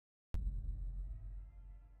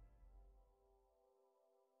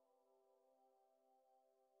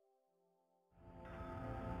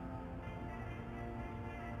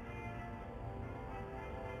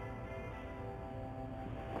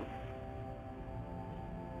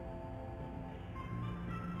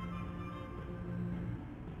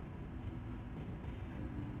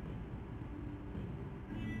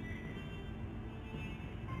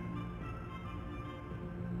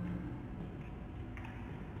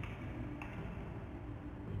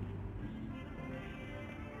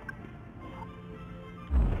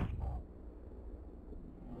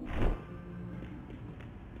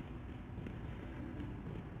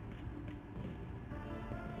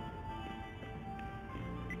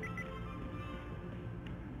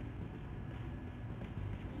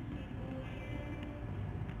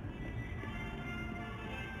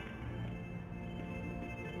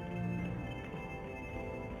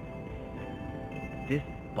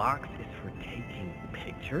box is for taking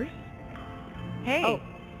pictures? Hey! Oh,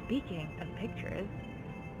 speaking of pictures,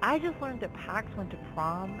 I just learned that Pax went to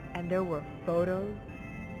prom and there were photos.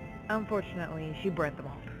 Unfortunately, she burnt them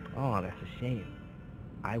all. Oh, that's a shame.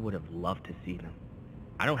 I would have loved to see them.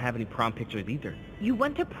 I don't have any prom pictures either. You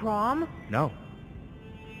went to prom? No.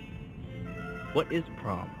 What is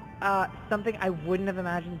prom? Something I wouldn't have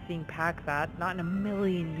imagined seeing Pax at, not in a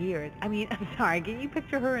million years. I mean, I'm sorry, can you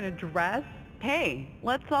picture her in a dress? Hey,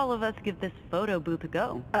 let's all of us give this photo booth a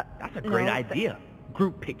go. That's a great idea.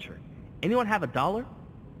 Group picture. Anyone have $1?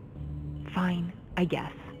 Fine, I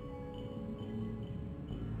guess.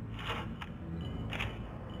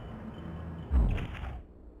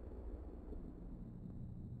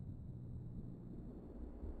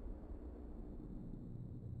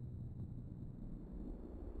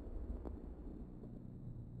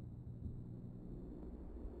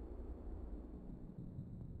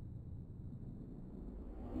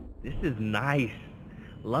 This is nice.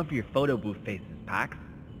 Love your photo booth faces, Pax.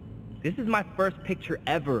 This is my first picture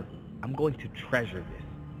ever. I'm going to treasure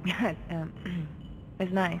this.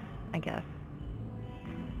 It's nice, I guess.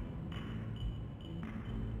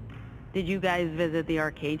 Did you guys visit the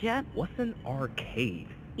arcade yet? What's an arcade?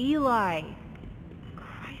 Eli!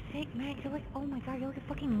 Christ's sake, man, you're like, oh my god, you're like a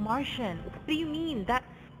fucking Martian. What do you mean?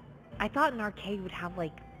 I thought an arcade would have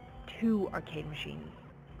like 2 arcade machines.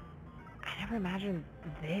 I never imagined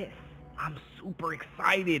this. I'm super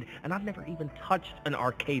excited, and I've never even touched an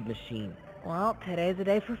arcade machine. Well, today's the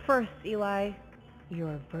day for firsts, Eli. You're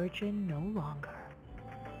a virgin no longer.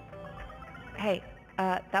 Hey,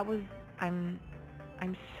 I'm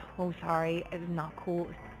so sorry. It was not cool.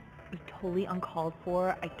 It was totally uncalled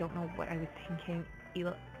for. I don't know what I was thinking.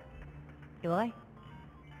 Eli?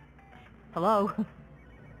 Hello?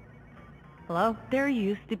 Hello? There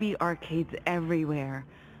used to be arcades everywhere,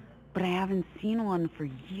 but I haven't seen one for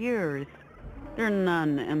years. There are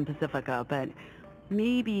none in Pacifica, but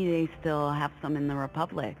maybe they still have some in the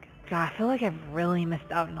Republic. God, I feel like I've really missed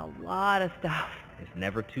out on a lot of stuff. It's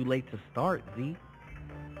never too late to start, Z.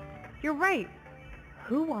 You're right.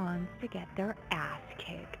 Who wants to get their ass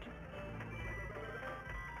kicked?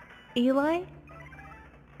 Eli?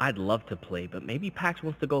 I'd love to play, but maybe Pax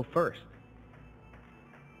wants to go first.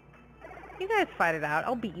 You guys fight it out.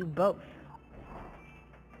 I'll beat you both.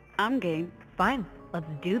 I'm game. Fine. Let's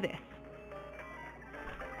do this.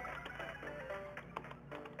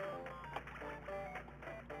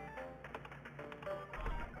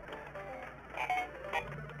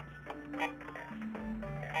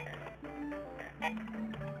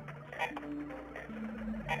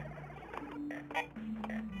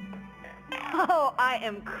 Oh, I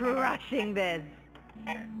am crushing this.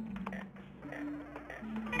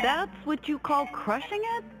 That's what you call crushing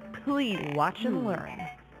it? Please. Watch and learn.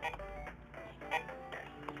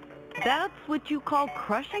 That's what you call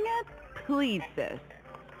crushing it? Please, sis.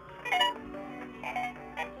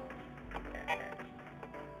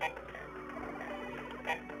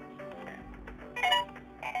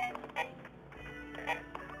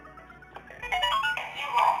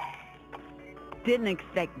 Didn't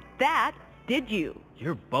expect that, did you?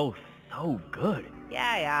 You're both so good.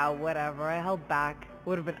 Yeah, whatever. I held back.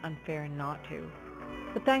 Would have been unfair not to.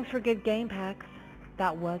 But thanks for good game, Pax.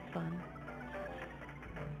 That was fun.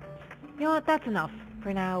 You know what? That's enough.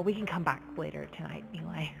 For now, we can come back later tonight,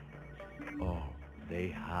 Eli. Oh, they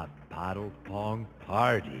have paddle pong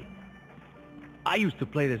party. I used to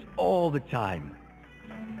play this all the time.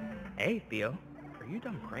 Hey, Theo. Are you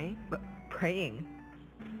done praying? Praying?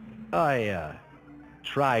 I,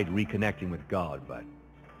 tried reconnecting with God, but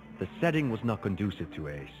the setting was not conducive to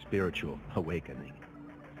a spiritual awakening.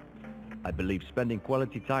 I believe spending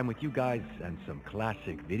quality time with you guys and some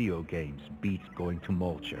classic video games beats going to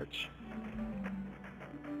mall church.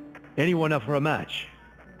 Anyone up for a match?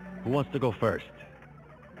 Who wants to go first?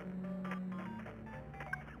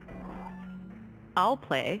 I'll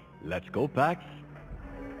play. Let's go, Pax.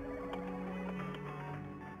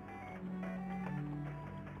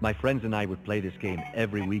 My friends and I would play this game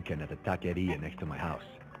every weekend at the taqueria next to my house.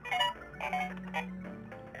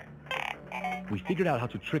 We figured out how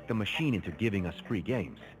to trick the machine into giving us free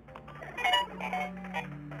games.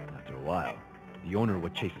 After a while, the owner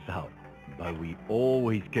would chase us out, but we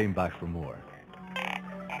always came back for more.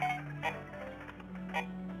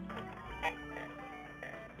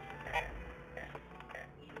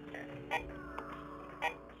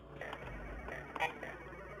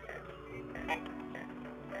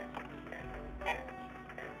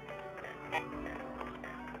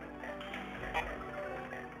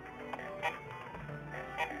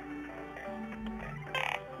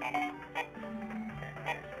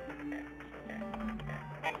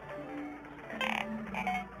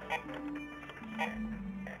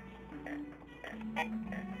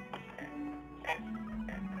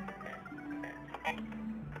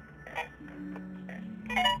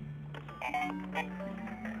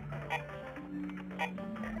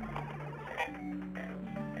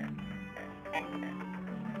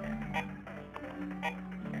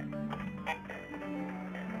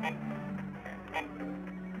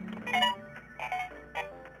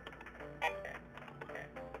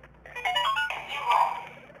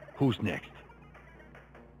 Who's next?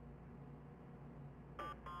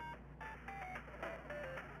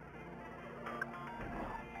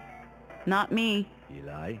 Not me.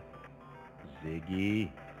 Eli?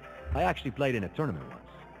 Ziggy? I actually played in a tournament once.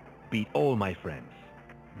 Beat all my friends.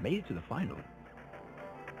 Made it to the final.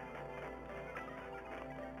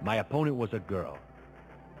 My opponent was a girl.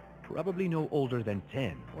 Probably no older than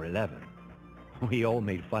 10 or 11. We all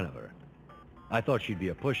made fun of her. I thought she'd be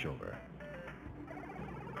a pushover.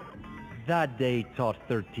 That day taught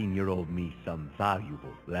 13-year-old me some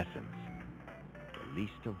valuable lessons. The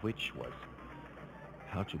least of which was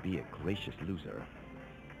how to be a gracious loser.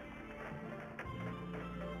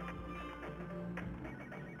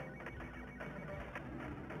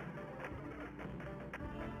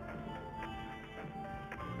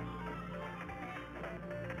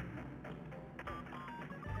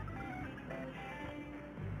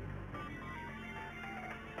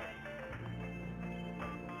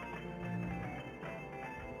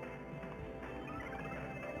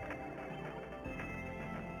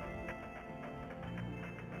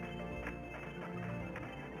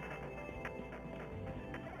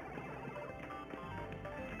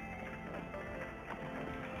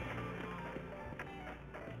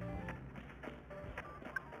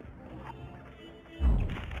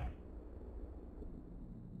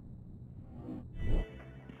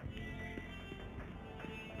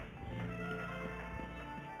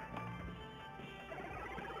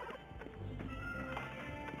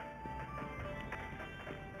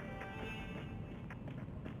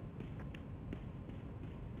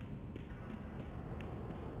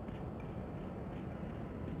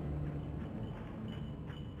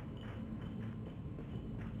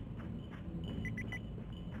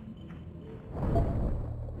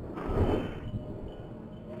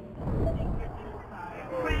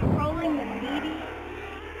 Rolling the meaty.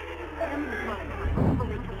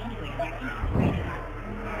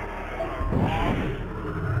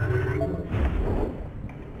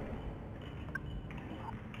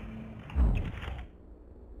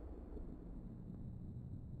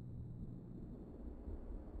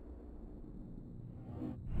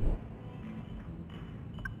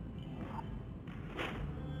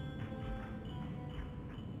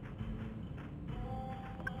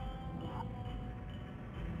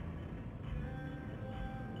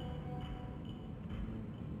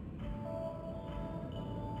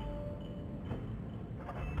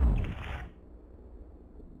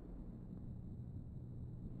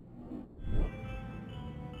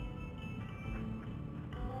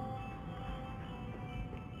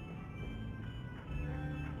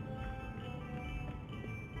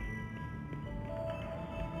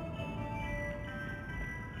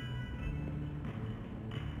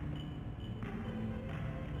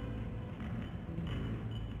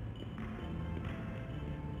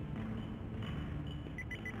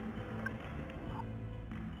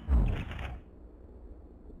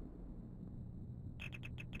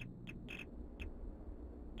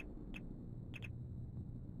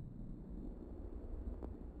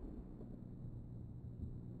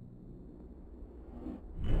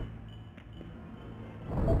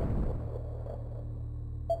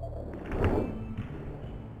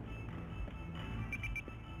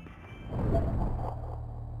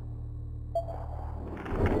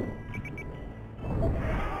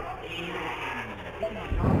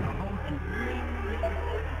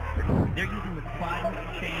 They're using the spine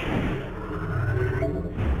chain.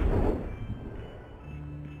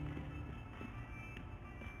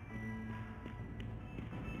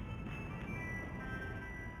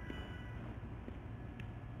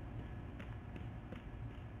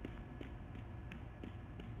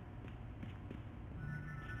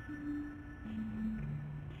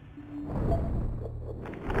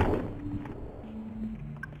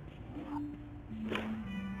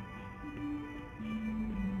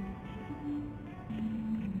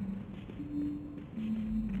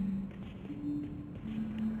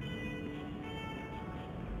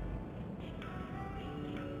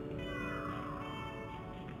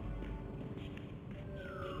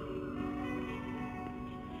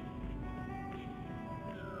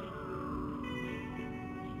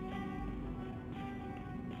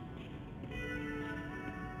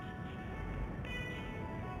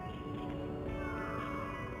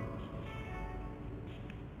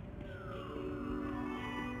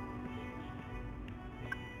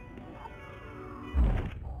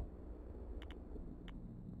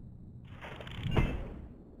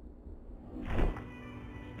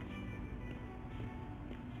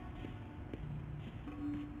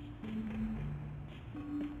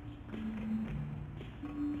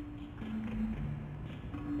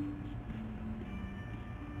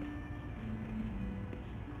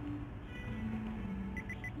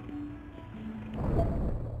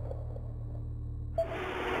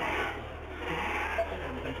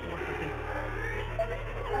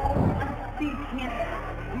 can't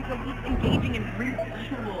be the least engaging in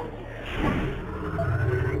rituals.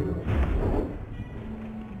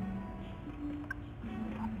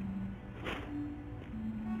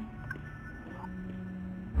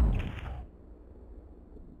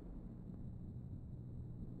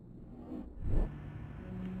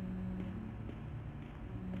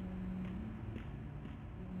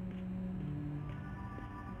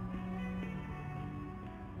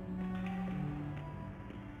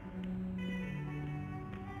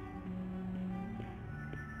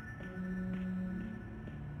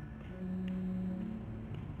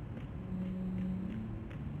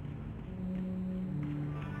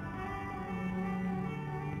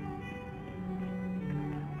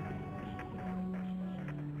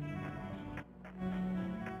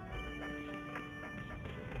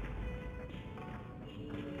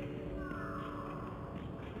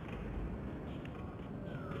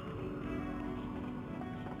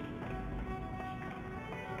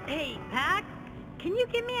 Hey, Pax, can you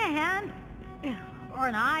give me a hand? Or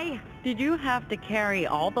an eye? Did you have to carry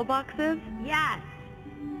all the boxes? Yes.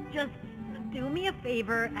 Just do me a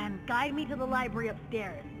favor and guide me to the library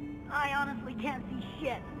upstairs. I honestly can't see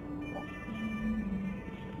shit.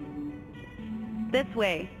 This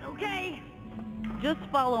way. Okay. Just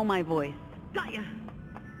follow my voice. Got ya.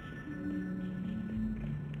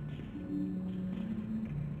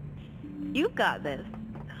 You got this.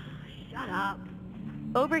 Shut up.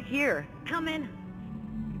 Over here. Coming.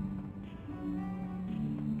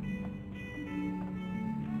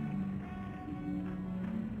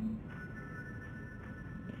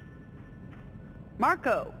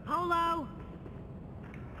 Marco. Polo.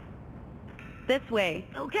 This way.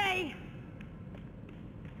 Okay.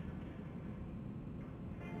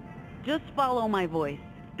 Just follow my voice.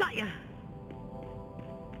 Got ya.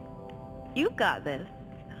 You got this.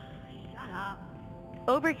 Shut up.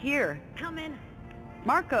 Over here. Coming.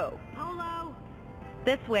 Marco. Polo.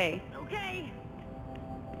 This way. Okay.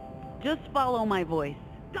 Just follow my voice.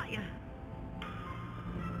 Got ya.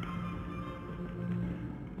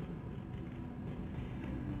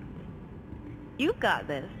 You got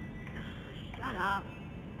this. Shut up.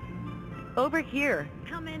 Over here.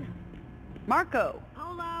 Coming. Marco.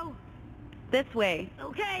 Polo. This way.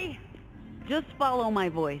 Okay. Just follow my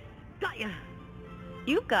voice. Got ya.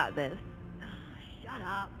 You got this. Shut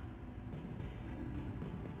up.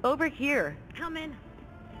 Over here. Coming.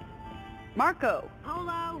 Marco.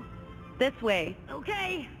 Polo. This way.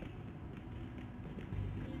 Okay.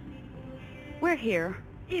 We're here.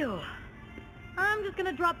 Ew. I'm just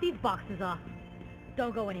gonna drop these boxes off.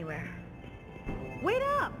 Don't go anywhere. Wait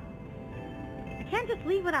up! I can't just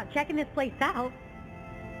leave without checking this place out.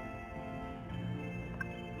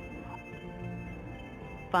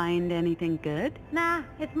 Find anything good? Nah,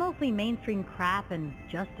 it's mostly mainstream crap and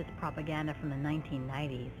justice propaganda from the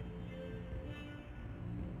 1990s.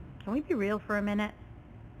 Can we be real for a minute?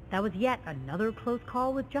 That was yet another close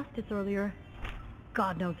call with justice earlier.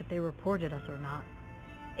 God knows if they reported us or not.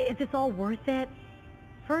 Is this all worth it?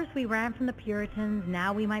 First we ran from the Puritans,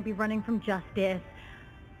 now we might be running from justice.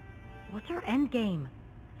 What's our end game?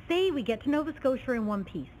 Say we get to Nova Scotia in one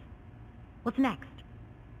piece. What's next?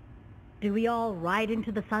 Do we all ride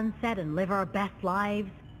into the sunset and live our best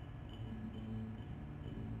lives?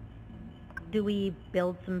 Do we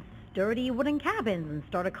build some sturdy wooden cabins and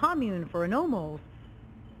start a commune for anomals?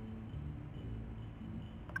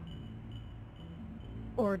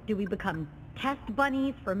 Or do we become test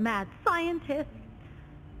bunnies for mad scientists?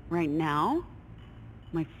 Right now,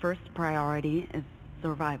 my first priority is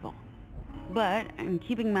survival. But I'm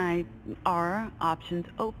keeping our options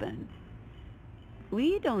open.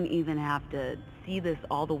 We don't even have to see this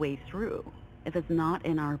all the way through if it's not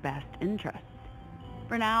in our best interest.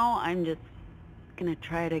 For now, I'm just gonna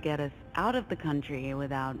try to get us out of the country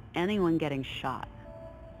without anyone getting shot.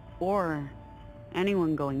 Or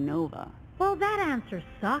anyone going Nova. Well, that answer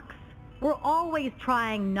sucks. We're always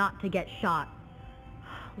trying not to get shot.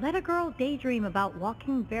 Let a girl daydream about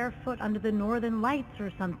walking barefoot under the northern lights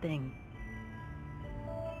or something.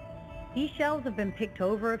 These shelves have been picked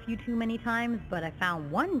over a few too many times, but I found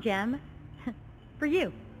one gem for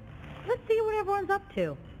you. Let's see what everyone's up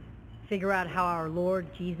to. Figure out how our Lord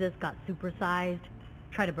Jesus got supersized.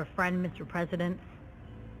 Try to befriend Mr. President.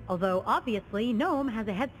 Although, obviously, Gnome has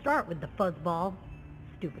a head start with the fuzzball.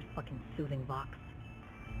 Stupid fucking soothing box.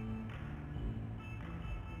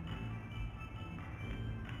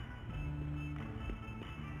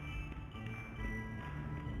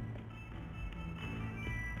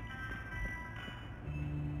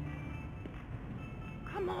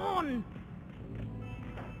 Come on!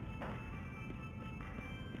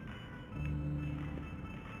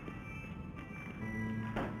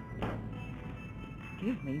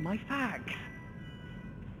 Give me my facts.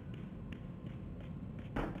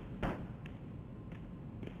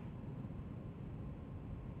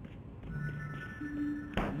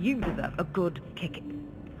 You deserve a good kicking.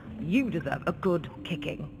 You deserve a good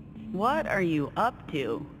kicking. What are you up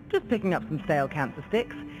to? Just picking up some stale cancer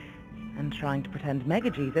sticks and trying to pretend Mega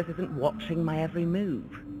Jesus isn't watching my every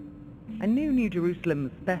move. I knew New Jerusalem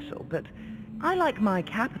was special, but I like my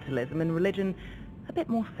capitalism and religion a bit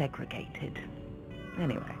more segregated.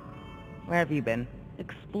 Anyway, where have you been?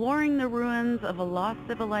 Exploring the ruins of a lost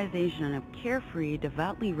civilization of carefree,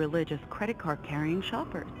 devoutly religious credit card carrying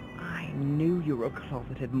shoppers. I knew you were a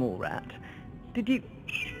closeted mole rat. Did you...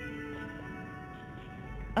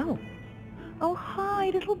 Oh. Oh,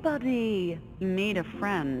 hi, little buddy. You made a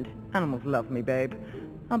friend. Animals love me, babe.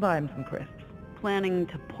 I'll buy him some crisps. Planning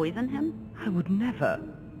to poison him? I would never.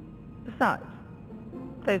 Besides,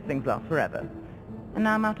 those things last forever. And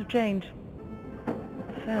now I'm out of change.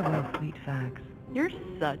 Farewell, sweet fags. You're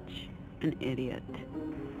such an idiot.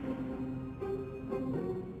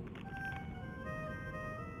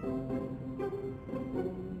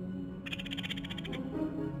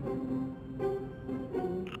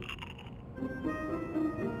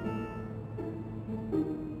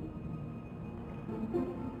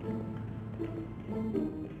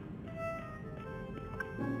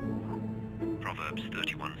 Proverbs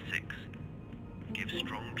 31:6. Give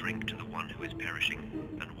strong drink to the one who is perishing,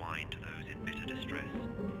 and wine to those in bitter distress.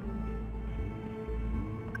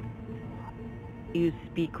 You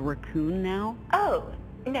speak raccoon now? Oh,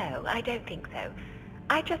 no, I don't think so.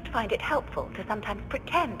 I just find it helpful to sometimes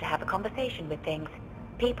pretend to have a conversation with things.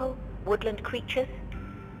 People, woodland creatures.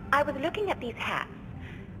 I was looking at these hats.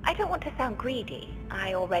 I don't want to sound greedy.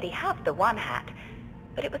 I already have the one hat,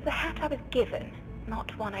 but it was the hat I was given,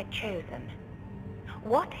 not one I'd chosen.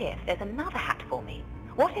 What if there's another hat for me?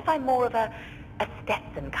 What if I'm more of a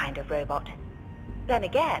Stetson kind of robot? Then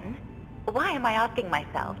again, why am I asking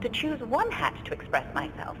myself to choose one hat to express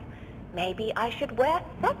myself? Maybe I should wear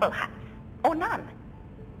several hats, or none.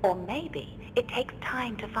 Or maybe it takes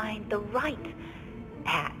time to find the right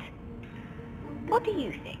hat. What do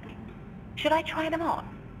you think? Should I try them on?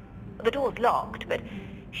 The door's locked, but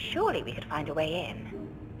surely we could find a way in.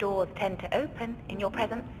 Doors tend to open in your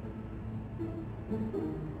presence.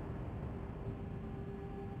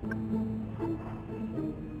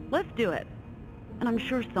 Let's do it. And I'm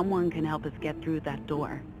sure someone can help us get through that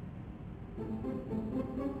door.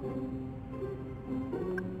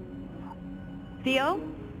 Theo?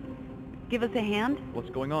 Give us a hand? What's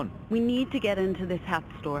going on? We need to get into this hat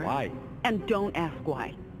store. Why? And don't ask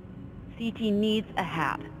why. CT needs a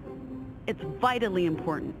hat. It's vitally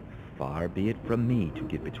important. Far be it from me to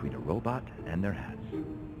get between a robot and their hats.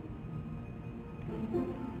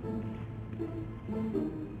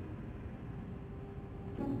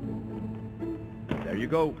 There you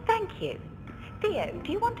go. Thank you. Theo,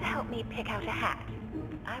 do you want to help me pick out a hat?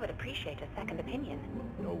 I would appreciate a second opinion.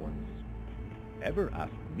 No one's ever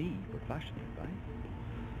asked me for fashion advice,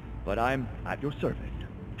 but I'm at your service.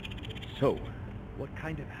 So, what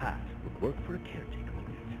kind of hat would work for a caretaker like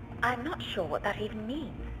this? I'm not sure what that even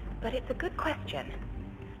means, but it's a good question.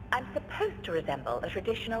 I'm supposed to resemble a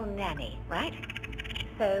traditional nanny, right?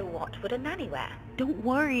 So what would a nanny wear? Don't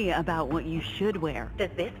worry about what you should wear.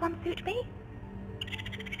 Does this one suit me?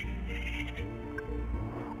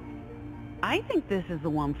 I think this is the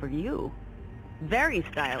one for you. Very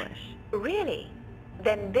stylish. Really?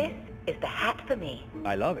 Then this is the hat for me.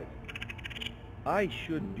 I love it. I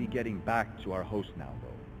should be getting back to our host now,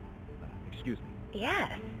 though. Excuse me.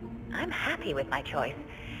 Yes, I'm happy with my choice.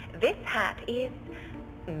 This hat is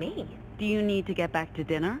me. Do you need to get back to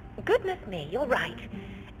dinner? Goodness me, you're right.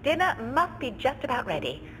 Dinner must be just about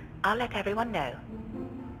ready. I'll let everyone know.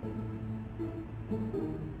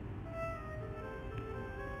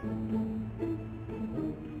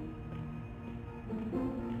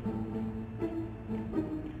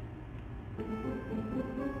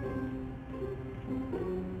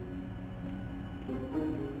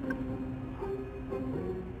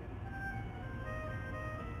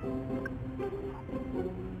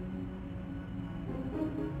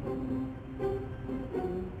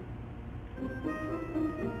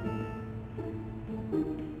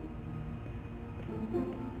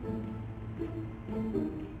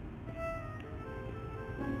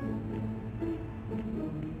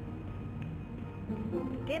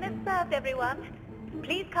 Dinner's served, everyone.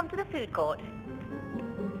 Please come to the food court.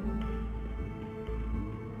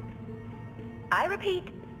 I repeat,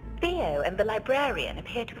 Theo and the librarian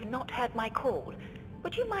appear to have not heard my call.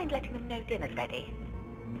 Would you mind letting them know dinner's ready?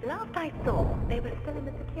 Last I saw, they were still in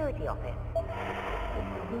the security office.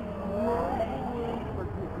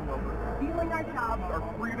 Stealing our jobs,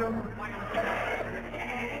 our freedom.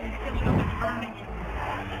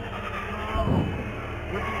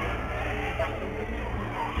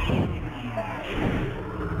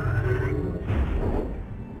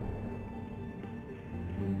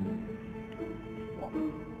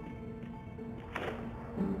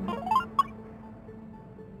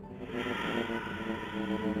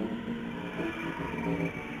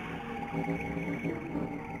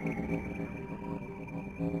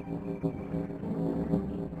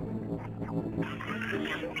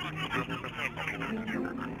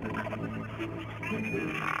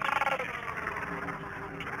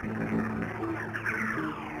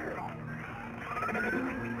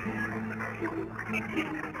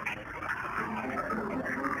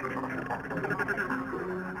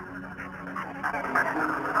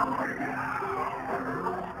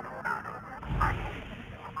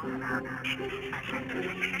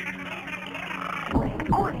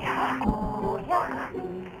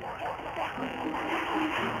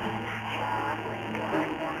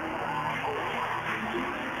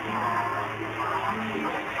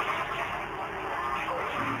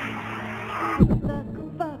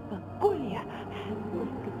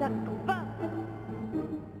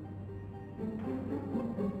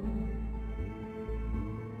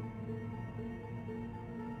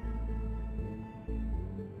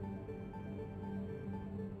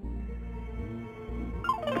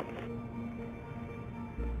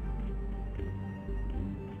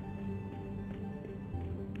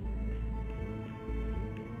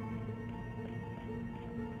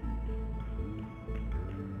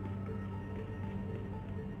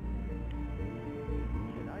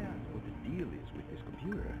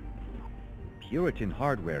 Puritan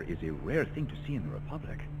hardware is a rare thing to see in the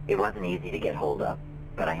Republic. It wasn't easy to get hold of,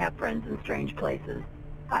 but I have friends in strange places.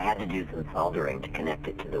 I had to do some soldering to connect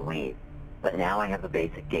it to the weave, but now I have a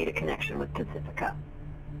basic data connection with Pacifica.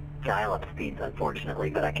 Dial-up speeds, unfortunately,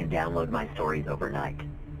 but I can download my stories overnight.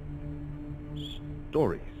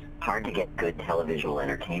 Stories? Hard to get good televisual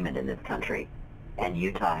entertainment in this country, and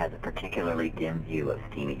Utah has a particularly dim view of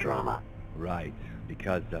steamy drama. Right,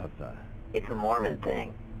 because of, It's a Mormon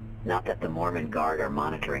thing. Not that the Mormon Guard are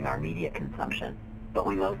monitoring our media consumption, but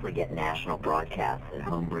we mostly get national broadcasts and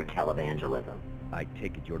homebrew televangelism. I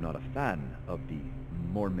take it you're not a fan of the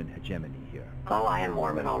Mormon hegemony here. Oh, I am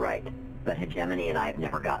Mormon, all right, but hegemony and I have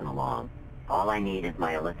never gotten along. All I need is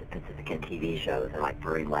my illicit Pacifican TV shows and my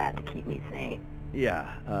furry lad to keep me sane.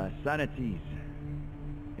 Yeah, sanity's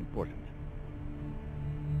important.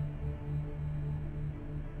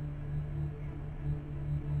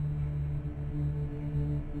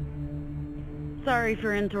 Sorry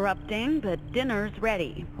for interrupting, but dinner's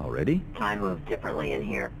ready. Already? Time moves differently in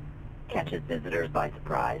here. Catches visitors by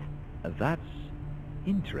surprise. That's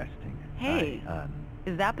interesting. Hey,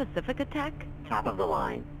 is that Pacifica Tech? Top of the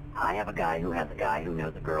line. I have a guy who has a guy who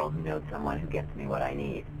knows a girl who knows someone who gets me what I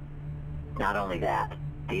need. Not only that,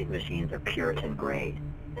 these machines are Puritan grade.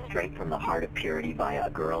 Straight from the heart of purity via a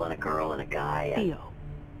girl and a guy and... Theo,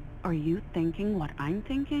 are you thinking what I'm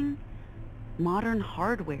thinking? Modern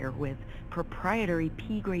hardware with proprietary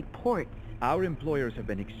P-grade ports. Our employers have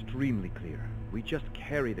been extremely clear. We just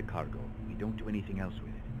carry the cargo. We don't do anything else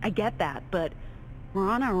with it. I get that, but we're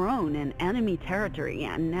on our own in enemy territory,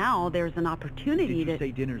 and now there's an opportunity Did you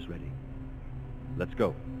say dinner's ready? Let's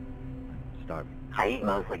go. I'm starving. I eat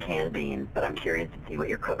mostly canned beans, but I'm curious to see what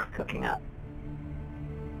your cook's cooking up.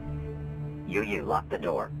 You lock the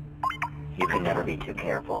door. You can never be too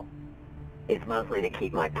careful. It's mostly to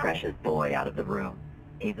keep my precious boy out of the room.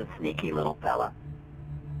 He's a sneaky little fella.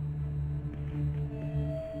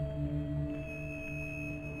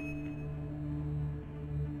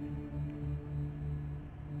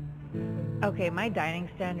 Okay, my dining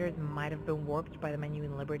standards might have been warped by the menu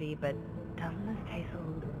in Liberty, but doesn't this taste a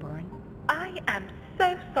little burnt? I am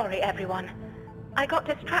so sorry, everyone. I got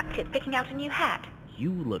distracted picking out a new hat.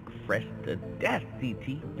 You look fresh to death,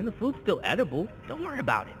 CT. And the food's still edible. Don't worry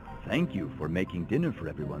about it. Thank you for making dinner for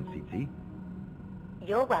everyone, CT.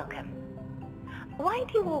 You're welcome. Why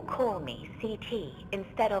do you all call me CT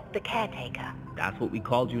instead of the caretaker? That's what we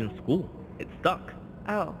called you in school. It stuck.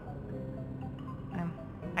 Oh.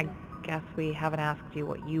 I guess we haven't asked you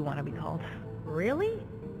what you want to be called. Really?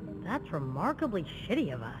 That's remarkably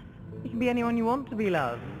shitty of us. You can be anyone you want to be,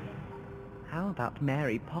 love. How about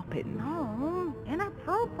Mary Poppins? No,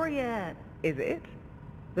 inappropriate. Is it?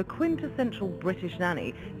 The quintessential British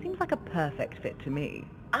nanny seems like a perfect fit to me.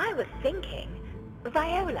 I was thinking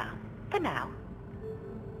Viola, for now.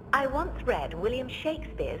 I once read William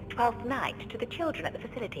Shakespeare's Twelfth Night to the children at the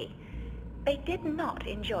facility. They did not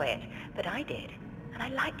enjoy it, but I did.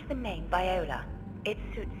 and I liked the name Viola. It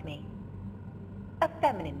suits me. A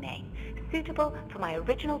feminine name, suitable for my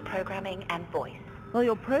original programming and voice. Well,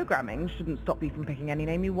 your programming shouldn't stop you from picking any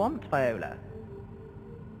name you want, Viola.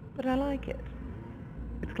 But I like it.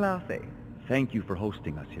 It's classy. Thank you for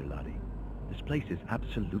hosting us here, Lottie. This place is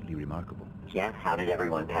absolutely remarkable. Yes, how did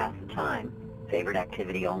everyone pass the time? Favorite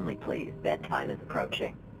activity only, please. Bedtime is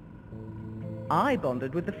approaching. I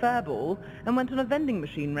bonded with the Fairball and went on a vending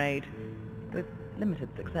machine raid, with limited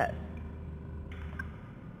success.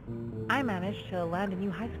 I managed to land a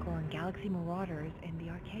new high score on Galaxy Marauders in the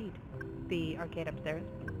arcade. The arcade upstairs.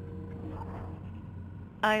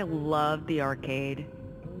 I love the arcade.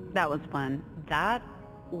 That was fun. That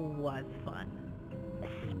was fun.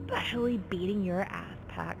 Especially beating your ass,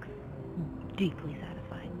 Pax. Deeply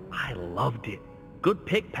satisfying. I loved it. Good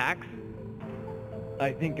pick, Pax.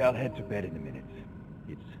 I think I'll head to bed in a minute.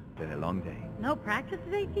 It's been a long day. No practice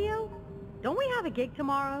today, Theo? Don't we have a gig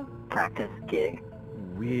tomorrow? Practice gig.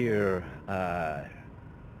 We're,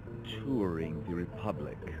 touring the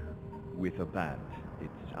Republic with a band.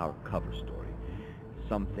 It's our cover story.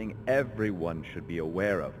 Something everyone should be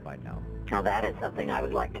aware of by now. Now that is something I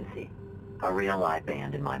would like to see. A real live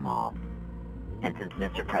band in my mall. And since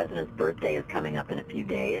Mr. President's birthday is coming up in a few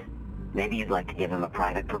days, maybe you'd like to give him a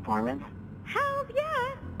private performance? Hell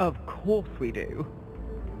yeah! Of course we do.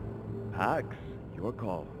 Pax, your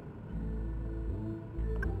call.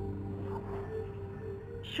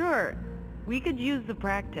 Sure, we could use the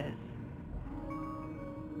practice.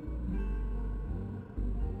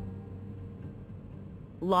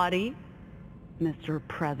 Lottie, Mr.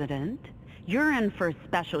 President, you're in for a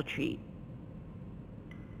special treat.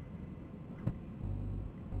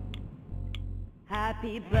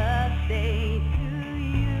 Happy birthday to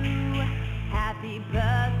you. Happy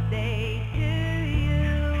birthday to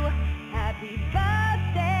you. Happy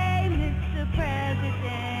birthday, Mr.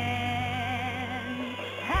 President.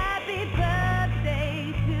 Happy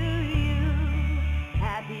birthday to you.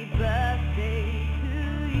 Happy birthday to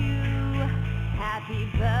you. Happy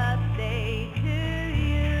birthday to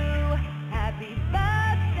you. Happy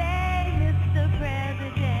birthday, Mr.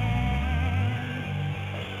 President.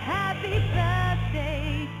 Happy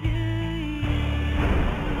birthday to you.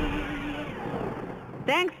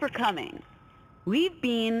 Thanks for coming. We've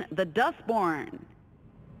been the Dustborn.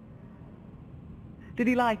 Did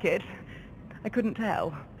he like it? I couldn't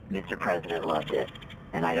tell. Mr. President loved it,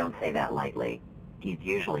 and I don't say that lightly. He's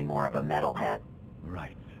usually more of a metalhead.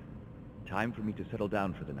 Right. Time for me to settle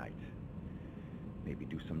down for the night. Maybe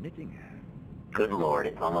do some knitting. Good Lord,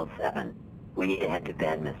 it's almost 7. We need to head to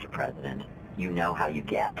bed, Mr. President. You know how you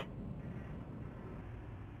get.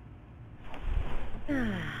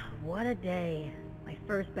 What a day. My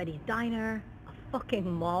first Betty's Diner, a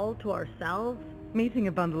fucking mall to ourselves. Meeting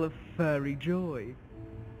a bundle of furry joy.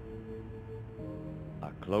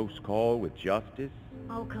 A close call with justice?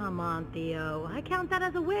 Oh, come on, Theo. I count that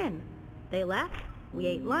as a win. They left, we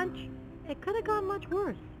ate lunch. It could have gone much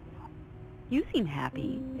worse. You seem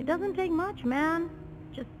happy. It doesn't take much, man.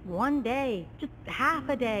 Just one day, just half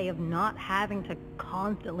a day of not having to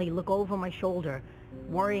constantly look over my shoulder,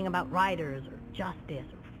 worrying about riders or justice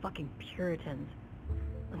or fucking Puritans.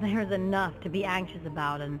 There's enough to be anxious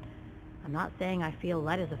about, and I'm not saying I feel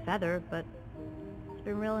light as a feather, but it's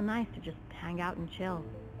been real nice to just hang out and chill.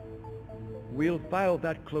 We'll file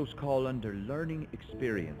that close call under learning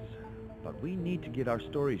experience. But we need to get our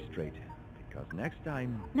story straight, because next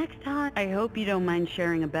time... Next time... I hope you don't mind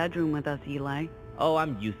sharing a bedroom with us, Eli. Oh,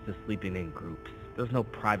 I'm used to sleeping in groups. There's no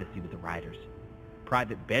privacy with the riders.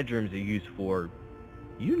 Private bedrooms are used for,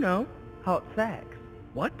 you know. Hot sex.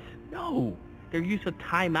 What? No. They're used for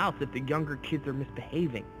timeouts if the younger kids are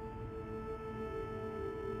misbehaving.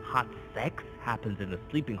 Hot sex happens in the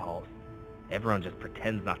sleeping halls. Everyone just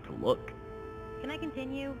pretends not to look. Can I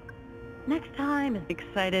continue? Next time is...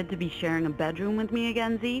 Excited to be sharing a bedroom with me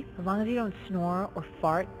again, Z? As long as you don't snore or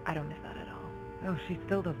fart, I don't miss that at all. Oh, she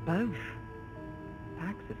still does both.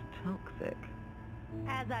 Pax is toxic.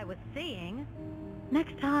 As I was saying,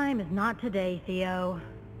 next time is not today, Theo.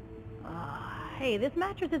 Hey, this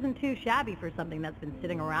mattress isn't too shabby for something that's been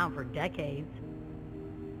sitting around for decades.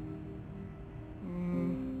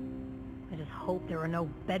 I just hope there are no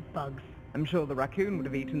bed bugs. I'm sure the raccoon would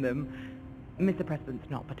have eaten them. Mr. President's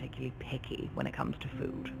not particularly picky when it comes to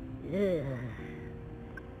food.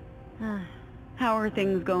 How are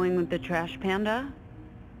things going with the trash panda?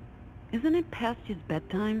 Isn't it past his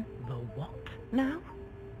bedtime? The what now?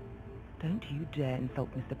 Don't you dare insult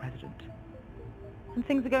Mr. President. And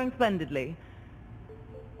things are going splendidly.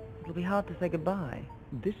 It'll be hard to say goodbye.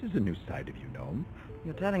 This is a new side of you, Gnome.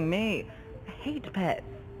 You're telling me. I hate pets.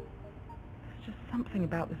 There's just something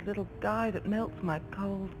about this little guy that melts my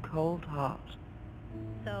cold, cold heart.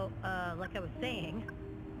 So, like I was saying...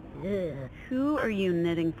 Who are you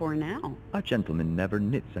knitting for now? A gentleman never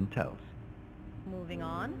knits and tells. Moving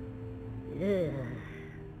on.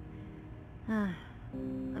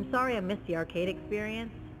 I'm sorry I missed the arcade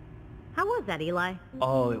experience. How was that, Eli?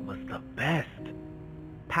 Oh, it was the best.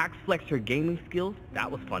 Pax flex your gaming skills.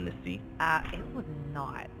 That was fun to see. It was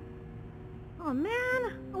not. Oh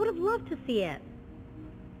man, I would have loved to see it.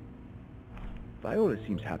 Viola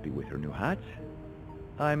seems happy with her new hat.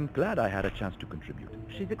 I'm glad I had a chance to contribute.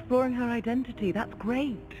 She's exploring her identity. That's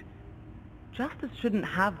great. Justice shouldn't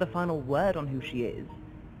have the final word on who she is.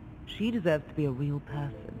 She deserves to be a real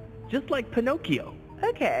person. Just like Pinocchio.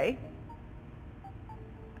 Okay.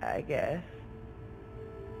 I guess.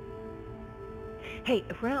 Hey,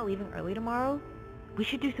 if we're not leaving early tomorrow, we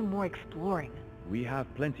should do some more exploring. We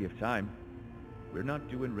have plenty of time. We're not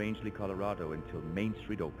due in Rangeley, Colorado until Main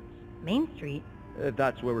Street opens. Main Street?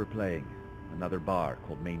 That's where we're playing. Another bar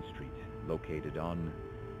called Main Street, located on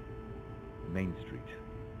Main Street.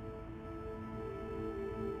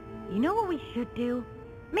 You know what we should do?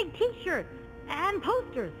 Make t-shirts and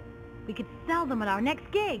posters. We could sell them at our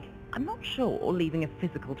next gig. I'm not sure leaving a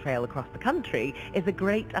physical trail across the country is a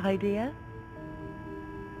great idea.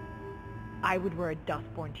 I would wear a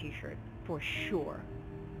Dustborn t-shirt, for sure.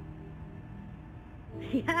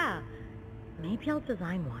 Yeah, maybe I'll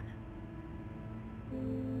design one.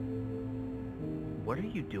 What are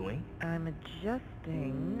you doing? I'm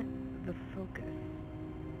adjusting the focus.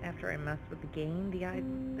 After I messed with the game, the eye's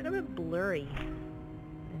been a bit blurry.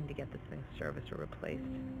 I need to get this thing serviced or replaced.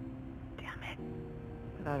 Damn it.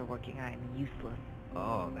 Without a working eye, I'm useless.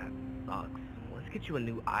 Oh, that sucks. Let's get you a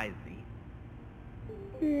new eye, Z.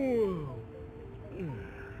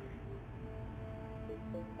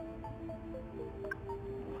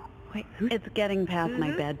 Wait, it's getting past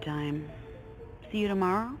my bedtime. See you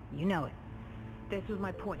tomorrow? You know it. This was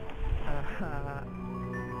my point.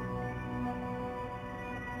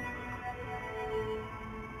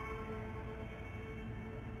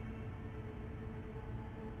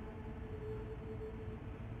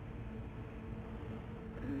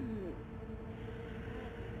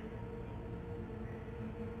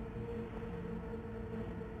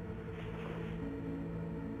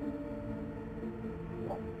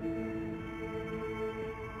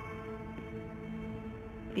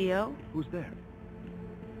 Theo? Who's there?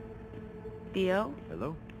 Theo?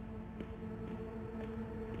 Hello?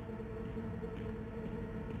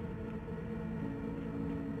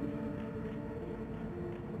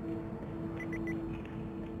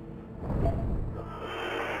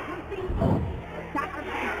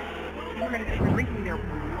 Drinking their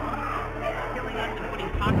blood, killing us and putting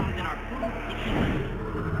toxins in our food.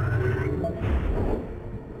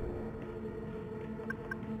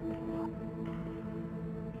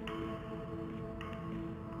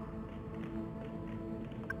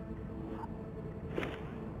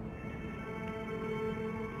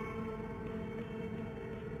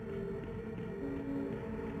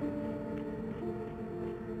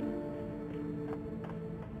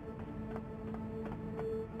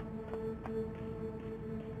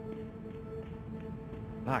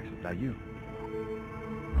 Max, is that you?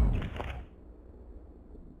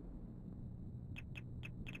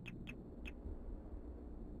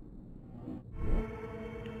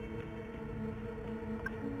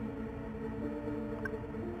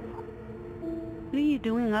 What are you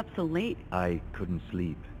doing up so late? I couldn't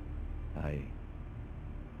sleep.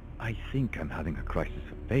 I think I'm having a crisis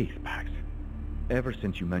of faith, Pax. Ever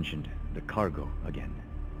since you mentioned the cargo again.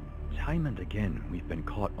 Time and again, we've been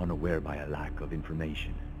caught unaware by a lack of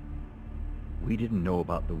information. We didn't know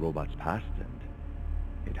about the robot's past, and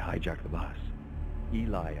it hijacked the bus.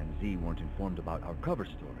 Eli and Z weren't informed about our cover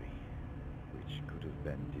story, which could have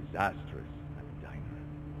been disastrous at the diner.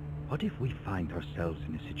 What if we find ourselves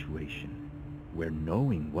in a situation where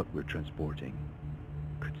knowing what we're transporting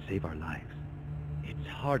could save our lives? It's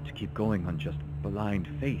hard to keep going on just blind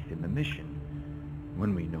faith in the mission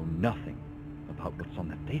when we know nothing about what's on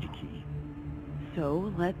that data key.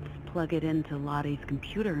 So let's plug it into Lottie's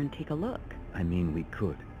computer and take a look. I mean, we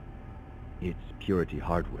could. It's Purity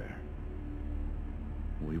hardware.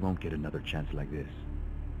 We won't get another chance like this.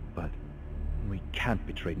 But we can't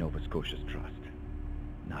betray Nova Scotia's trust.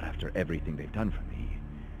 Not after everything they've done for me.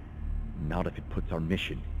 Not if it puts our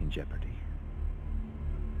mission in jeopardy.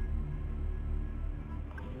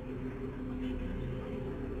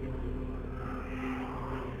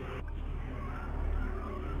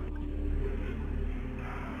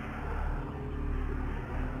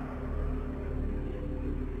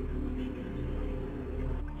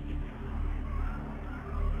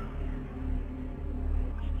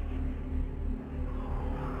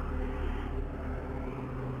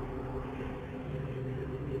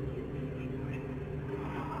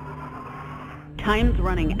 Time's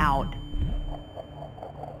running out.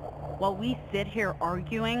 While we sit here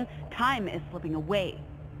arguing, time is slipping away.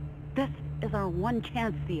 This is our one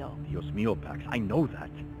chance, Theo. Dios mío, Pax, I know that.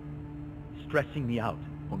 Stressing me out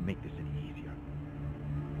won't make this any easier.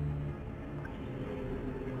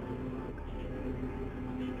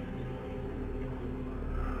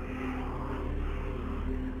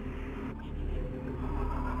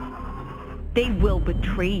 They will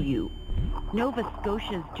betray you. Nova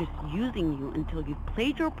Scotia's just using you until you've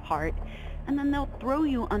played your part, and then they'll throw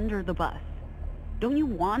you under the bus. Don't you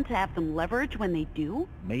want to have some leverage when they do?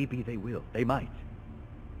 Maybe they will. They might.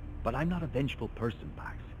 But I'm not a vengeful person,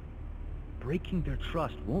 Pax. Breaking their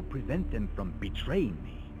trust won't prevent them from betraying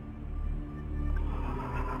me.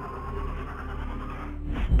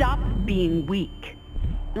 Stop being weak.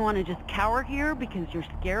 You want to just cower here because you're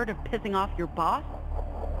scared of pissing off your boss?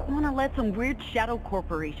 You want to let some weird shadow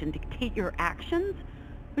corporation dictate your actions?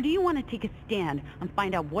 Or do you want to take a stand and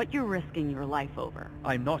find out what you're risking your life over?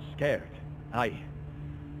 I'm not scared.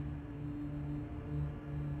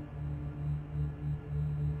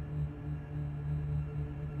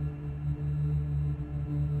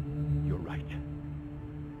 You're right.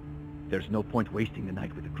 There's no point wasting the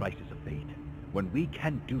night with the crisis of fate, when we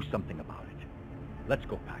can do something about it. Let's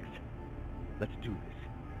go, Pax. Let's do this.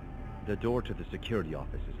 The door to the security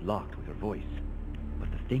office is locked with her voice.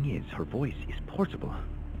 But the thing is, her voice is portable.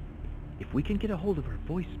 If we can get a hold of her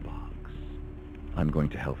voice box... I'm going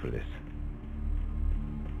to hell for this.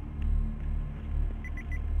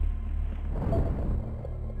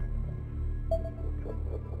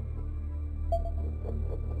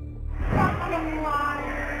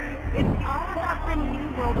 It's all from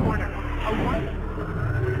New World Order. A one...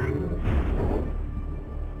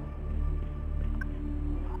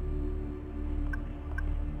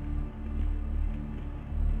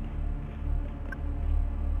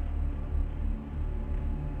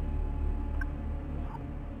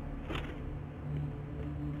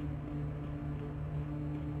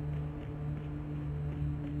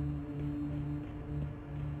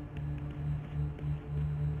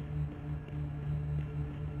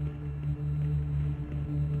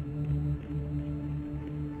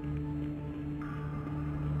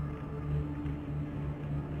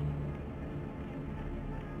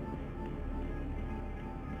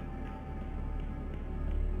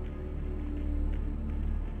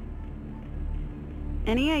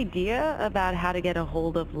 Any idea about how to get a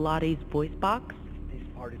hold of Lottie's voice box? This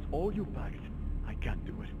part is all you, Pax. I can't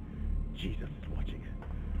do it. Jesus is watching.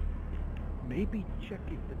 Maybe check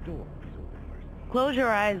if the door is open first. Close your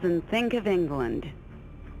eyes and think of England.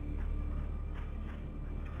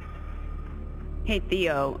 Hey,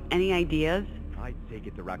 Theo, any ideas? I'd say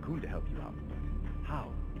get the raccoon to help you out. How?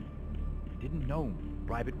 Didn't know.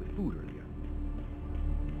 Bribe it with food earlier.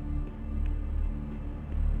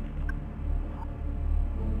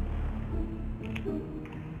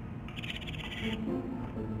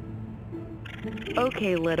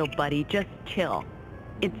 Okay, little buddy, just chill.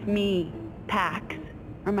 It's me, Pax.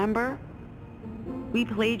 Remember? We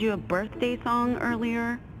played you a birthday song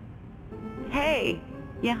earlier. Hey,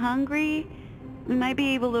 you hungry? We might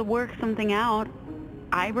be able to work something out.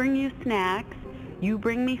 I bring you snacks, you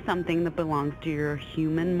bring me something that belongs to your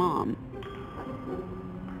human mom.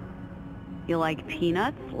 You like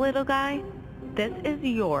peanuts, little guy? This is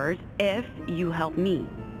yours if you help me.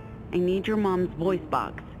 I need your mom's voice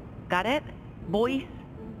box. Got it? Voice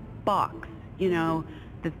box. You know,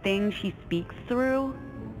 the thing she speaks through.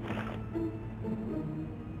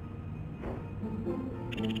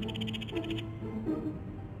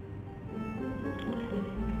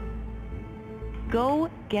 Go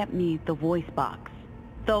get me the voice box.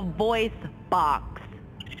 The voice box.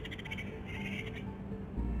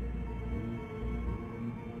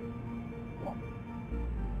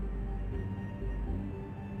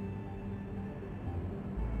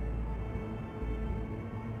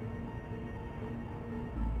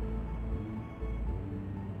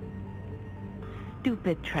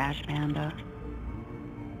 Stupid trash panda.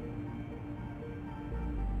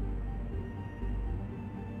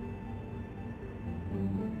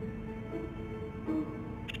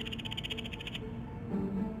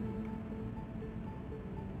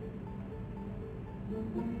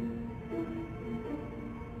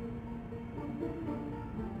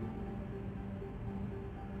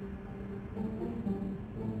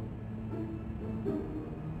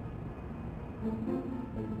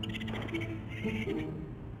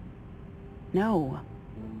 No,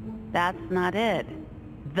 that's not it.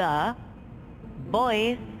 The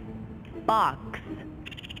voice box.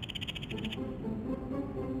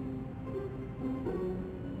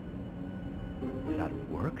 That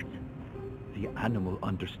worked? The animal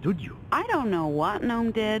understood you. I don't know what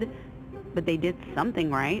Gnome did, but they did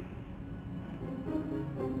something right.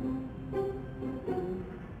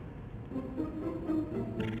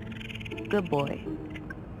 Good boy.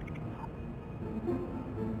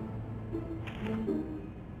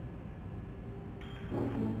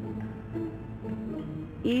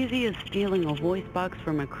 Easy as stealing a voice box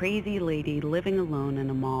from a crazy lady living alone in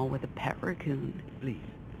a mall with a pet raccoon. Please,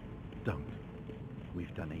 don't.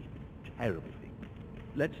 We've done a terrible thing.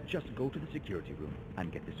 Let's just go to the security room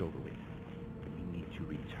and get this over with. We need to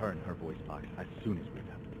return her voice box as soon as we're done.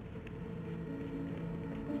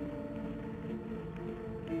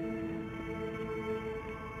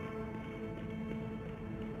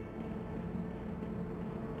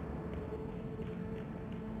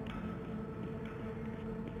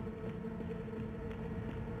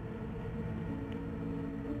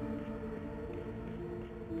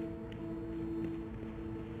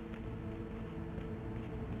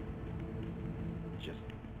 Just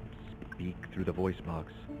speak through the voice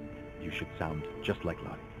box. You should sound just like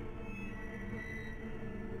Lottie.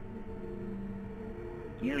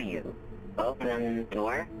 You. Open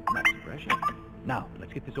door? Nice impression. Now,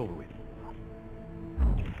 let's get this over with.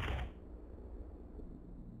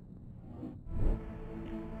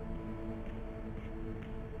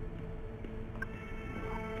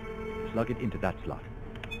 Plug it into that slot.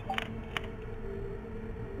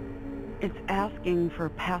 It's asking for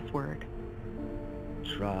a password.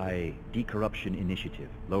 Try Decorruption Initiative,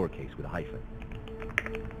 lowercase with a hyphen.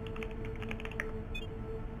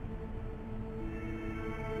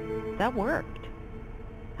 That worked.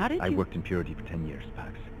 How did I you... worked in Purity for 10 years,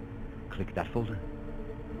 Pax. Click that folder.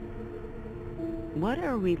 What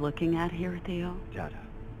are we looking at here, Theo? Data.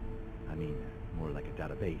 I mean, more like a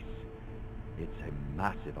database. It's a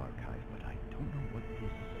massive archive, but I don't know what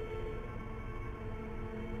this...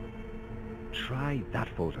 Try that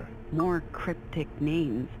folder. More cryptic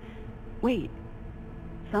names. Wait,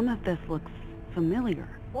 some of this looks familiar.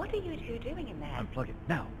 What are you two doing in there? Unplug it,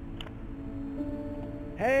 now.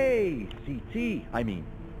 Hey, CT. I mean,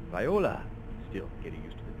 Viola. Still getting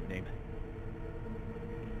used to the new name.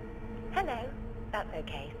 Hello. That's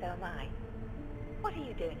okay, so am I. What are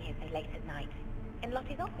you doing here so late at night? In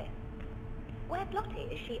Lottie's office? Where's Lottie?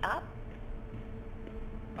 Is she up?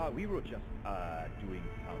 We were just, doing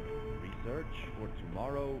some research for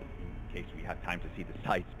tomorrow, in case we have time to see the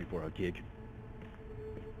sights before our gig.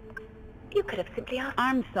 You could have simply asked...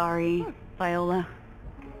 I'm sorry, Viola.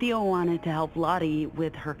 Theo wanted to help Lottie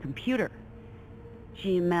with her computer.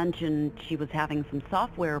 She mentioned she was having some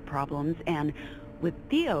software problems, and with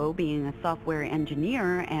Theo being a software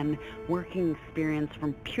engineer and working experience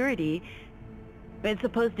from Purity, it's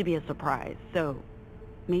supposed to be a surprise, so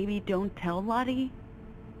maybe don't tell Lottie?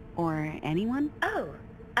 Or anyone? Oh,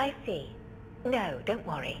 I see. No, don't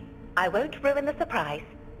worry. I won't ruin the surprise.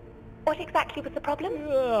 What exactly was the problem?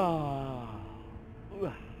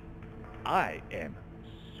 I am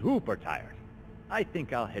super tired. I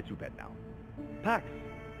think I'll head to bed now. Pax,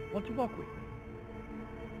 want to walk with me?